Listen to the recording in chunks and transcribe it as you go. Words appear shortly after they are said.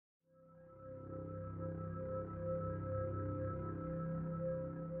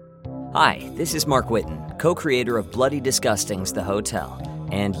Hi, this is Mark Whitten, co-creator of Bloody Disgusting's The Hotel,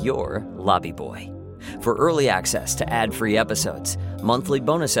 and your lobby boy. For early access to ad-free episodes, monthly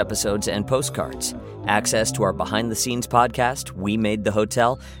bonus episodes and postcards, access to our behind-the-scenes podcast, We Made the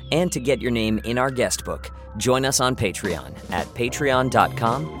Hotel, and to get your name in our guest book, join us on Patreon at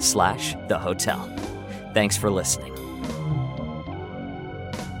patreon.com/thehotel. Thanks for listening.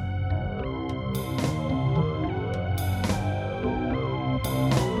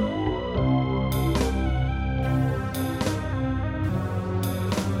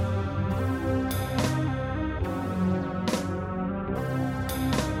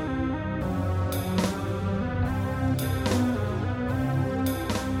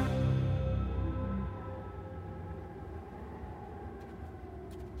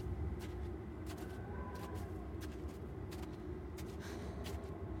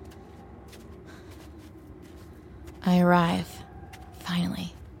 I arrive,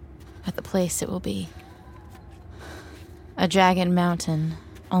 finally, at the place it will be. A jagged mountain,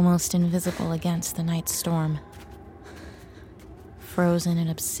 almost invisible against the night storm. Frozen and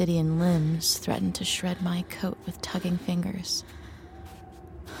obsidian limbs threaten to shred my coat with tugging fingers.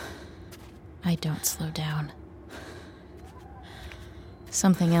 I don't slow down.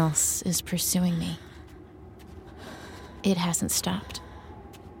 Something else is pursuing me. It hasn't stopped,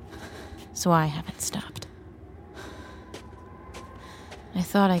 so I haven't stopped. I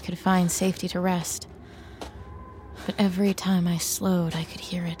thought I could find safety to rest, but every time I slowed, I could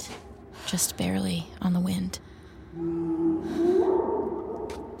hear it, just barely, on the wind.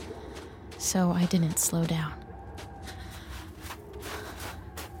 So I didn't slow down.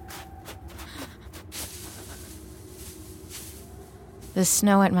 The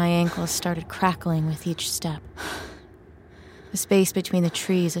snow at my ankles started crackling with each step. The space between the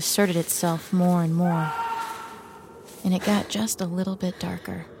trees asserted itself more and more, and it got just a little bit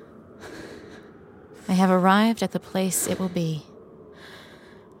darker. I have arrived at the place it will be,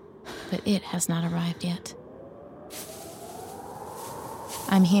 but it has not arrived yet.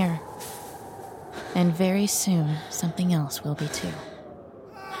 I'm here, and very soon something else will be too.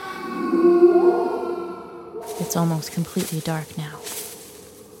 It's almost completely dark now.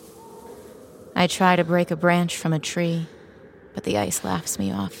 I try to break a branch from a tree, but the ice laughs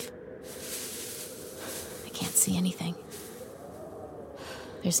me off. I can't see anything.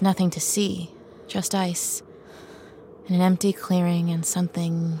 There's nothing to see, just ice, and an empty clearing and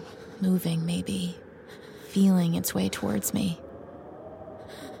something moving, maybe, feeling its way towards me.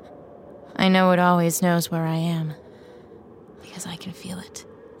 I know it always knows where I am, because I can feel it.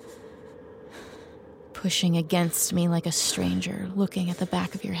 Pushing against me like a stranger looking at the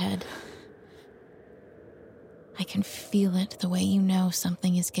back of your head. I can feel it the way you know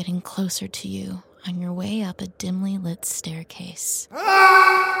something is getting closer to you on your way up a dimly lit staircase.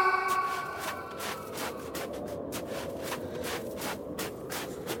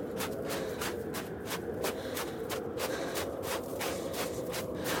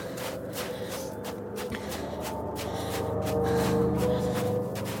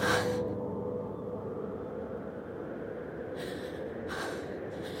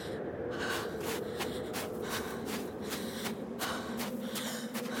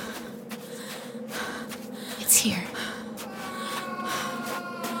 Here.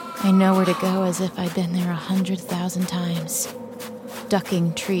 I know where to go as if I'd been there 100,000 times,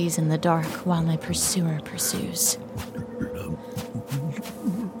 ducking trees in the dark while my pursuer pursues.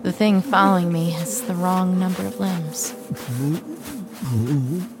 The thing following me has the wrong number of limbs.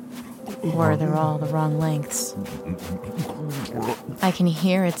 Or they're all the wrong lengths. I can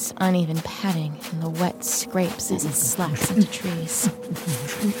hear its uneven padding and the wet scrapes as it slaps into trees.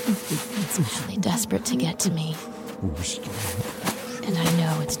 It's madly desperate to get to me. And I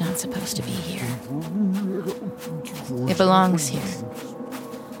know it's not supposed to be here. It belongs here.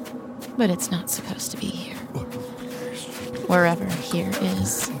 But it's not supposed to be here. Wherever here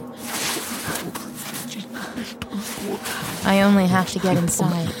is. I only have to get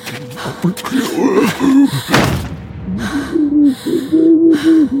inside.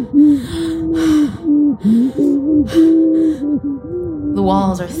 The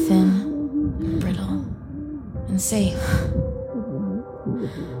walls are thin, and brittle, and safe.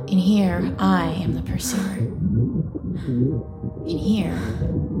 In here, I am the pursuer. In here,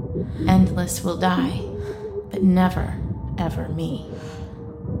 Endless will die, but never, ever me.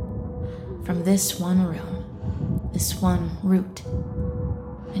 From this one room, this one root,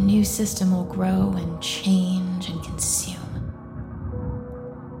 a new system will grow and change and consume.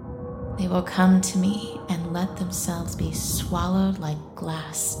 They will come to me and let themselves be swallowed like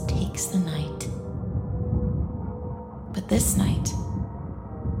glass takes the night. But this night,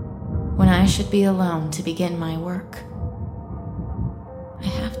 I should be alone to begin my work. I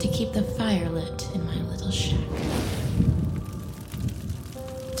have to keep the fire lit in my little shack.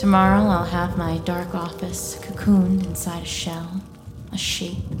 Tomorrow I'll have my dark office cocooned inside a shell, a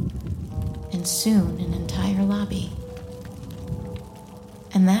shape, and soon an entire lobby.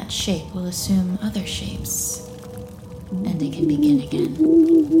 And that shape will assume other shapes, and it can begin again.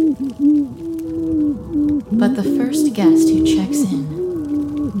 But the first guest who checks in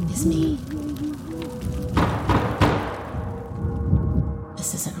is me.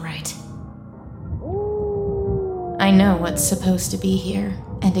 This isn't right. I know what's supposed to be here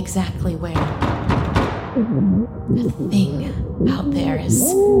and exactly where. The thing out there is...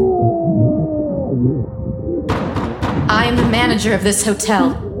 I'm the manager of this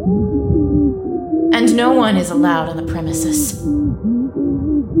hotel, and no one is allowed on the premises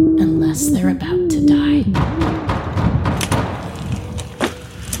unless they're about to die.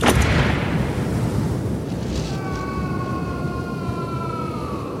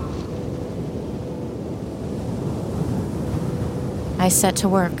 I set to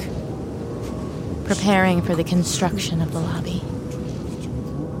work, preparing for the construction of the lobby.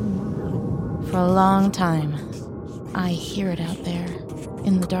 For a long time, I hear it out there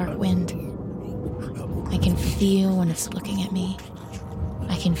in the dark wind. I can feel when it's looking at me.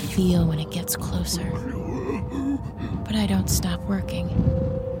 I can feel when it gets closer. But I don't stop working.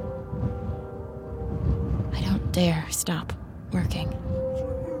 I don't dare stop working.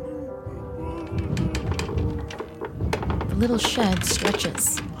 The little shed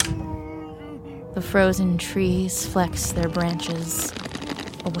stretches. The frozen trees flex their branches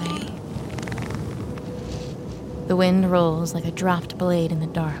away. The wind rolls like a dropped blade in the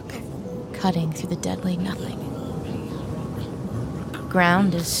dark, cutting through the deadly nothing.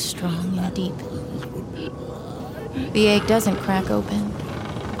 Ground is strong and deep. The egg doesn't crack open.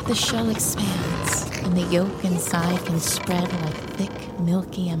 The shell expands, and the yolk inside can spread like thick,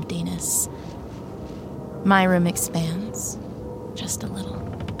 milky emptiness. My room expands, just a little.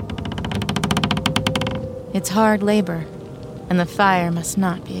 It's hard labor, and the fire must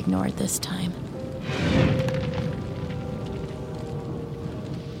not be ignored this time.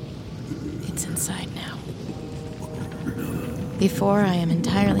 It's inside now. Before I am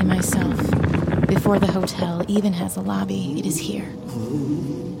entirely myself, before the hotel even has a lobby, it is here.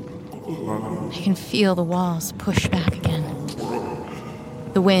 I can feel the walls push back again.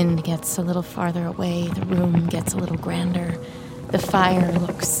 The wind gets a little farther away, the room gets a little grander, the fire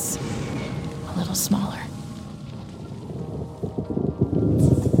looks a little smaller.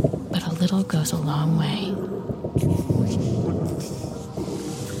 But a little goes a long way.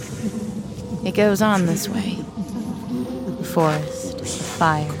 It goes on this way. The forest, the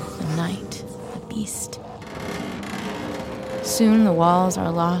fire, the night, the beast. Soon the walls are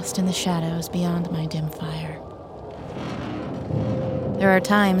lost in the shadows beyond my dim fire. There are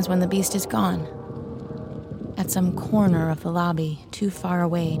times when the beast is gone, at some corner of the lobby, too far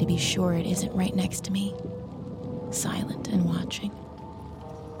away to be sure it isn't right next to me, silent and watching.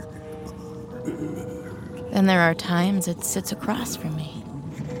 Then there are times it sits across from me,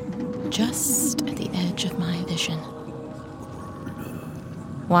 just at the edge of my vision,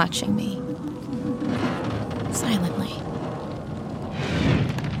 watching me, silently.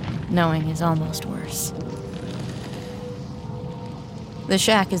 Knowing is almost worse. The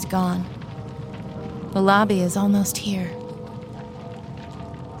shack is gone. The lobby is almost here.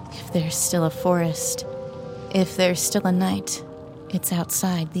 If there's still a forest, if there's still a night, it's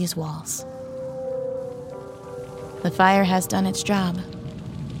outside these walls. The fire has done its job.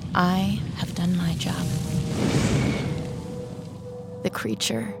 I have done my job. The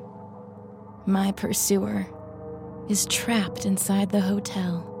creature, my pursuer, is trapped inside the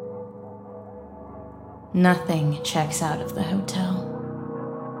hotel. Nothing checks out of the hotel.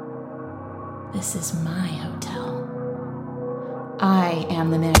 This is my hotel. I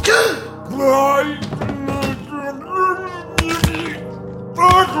am the manager.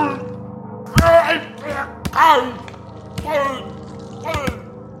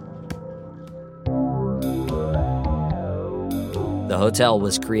 The Hotel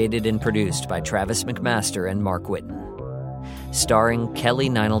was created and produced by Travis McMaster and Mark Whitten, starring Kelly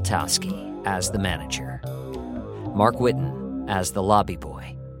Nienaltowski as the manager, Mark Whitten as the lobby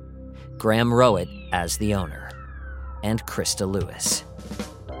boy, Graham Rowett as the owner, and Krista Lewis.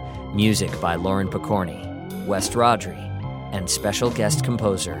 Music by Lauren Picorni, West Rodri, and special guest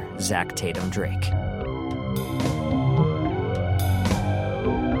composer Zach Tatum Drake.